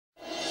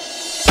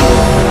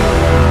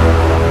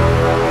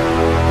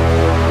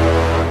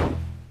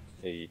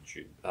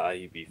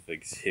baby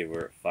figs here.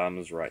 We're at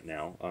Farmers right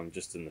now. I'm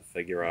just in the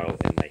figure aisle,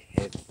 and they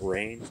have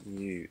brand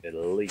new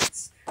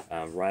Elites.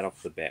 Right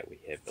off the bat, we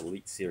have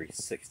Elite Series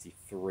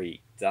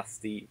 63,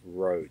 Dusty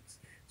Rhodes.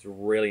 It's a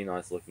really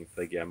nice looking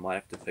figure. I might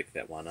have to pick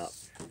that one up.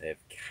 They have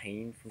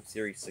Kane from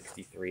Series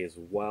 63 as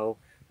well.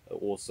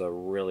 Also a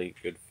really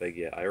good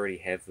figure. I already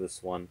have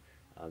this one.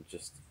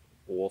 Just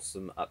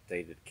awesome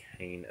updated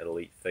Kane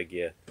Elite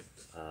figure.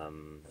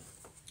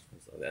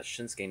 So that's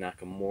Shinsuke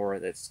Nakamura.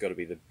 That's got to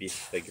be the best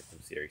figure from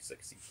Series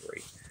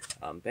 63.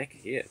 Back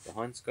here,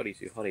 behind Scotty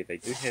Too Hottie, they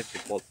do have the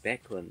Bob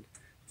Backlund,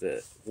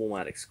 the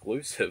Walmart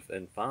exclusive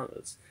in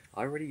Farmers.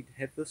 I already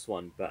have this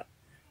one, but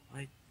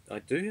I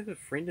do have a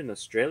friend in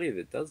Australia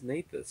that does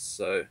need this,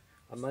 so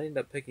I might end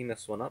up picking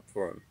this one up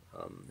for him.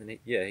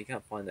 He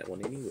can't find that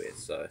one anywhere,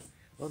 so...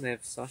 Well, they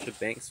have Sasha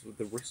Banks with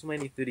the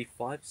WrestleMania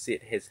 35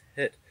 set has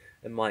hit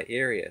in my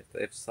area.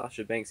 They have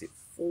Sasha Banks at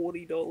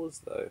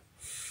 $40 though.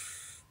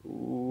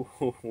 Ooh,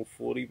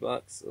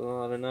 $40.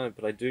 Oh, I don't know,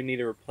 but I do need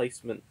a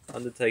replacement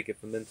Undertaker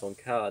for mint on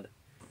card.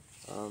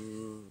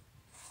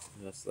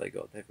 What else have they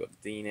got? They've got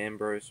Dean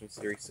Ambrose from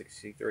Series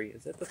 63.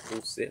 Is that the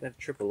full set? They have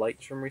Triple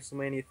H from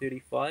WrestleMania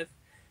 35.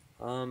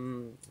 I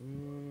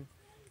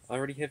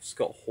already have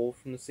Scott Hall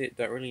from the set.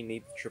 Don't really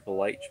need the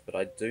Triple H, but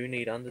I do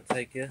need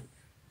Undertaker.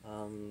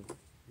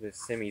 There's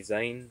Sami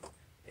Zayn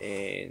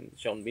and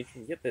Shelton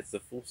Benjamin. Yep, that's the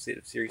full set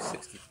of Series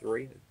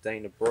 63.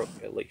 Dana Brooke,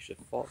 Alicia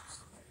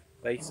Fox,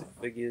 basic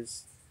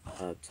figures,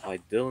 Ty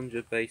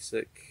Dillinger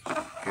basic,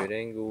 Kurt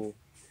Angle,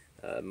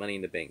 Money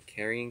in the Bank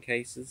carrying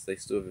cases. They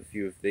still have a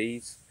few of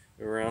these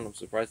around. I'm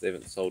surprised they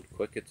haven't sold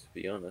quicker, to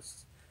be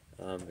honest.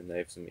 And they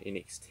have some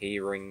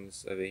NXT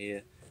rings over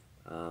here.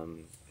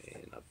 And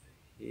up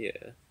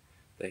here,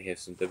 they have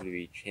some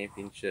WWE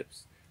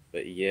Championships.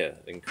 But yeah,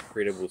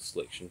 incredible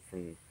selection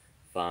from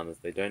Farmers.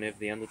 They don't have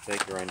the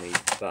Undertaker I need,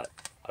 but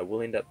I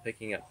will end up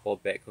picking up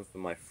Bob Backlund for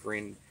my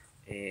friend,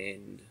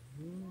 and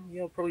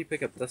yeah, I'll probably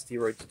pick up Dusty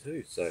Rhodes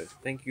too. So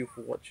thank you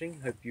for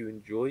watching. Hope you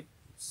enjoyed.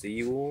 See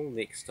you all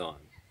next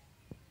time.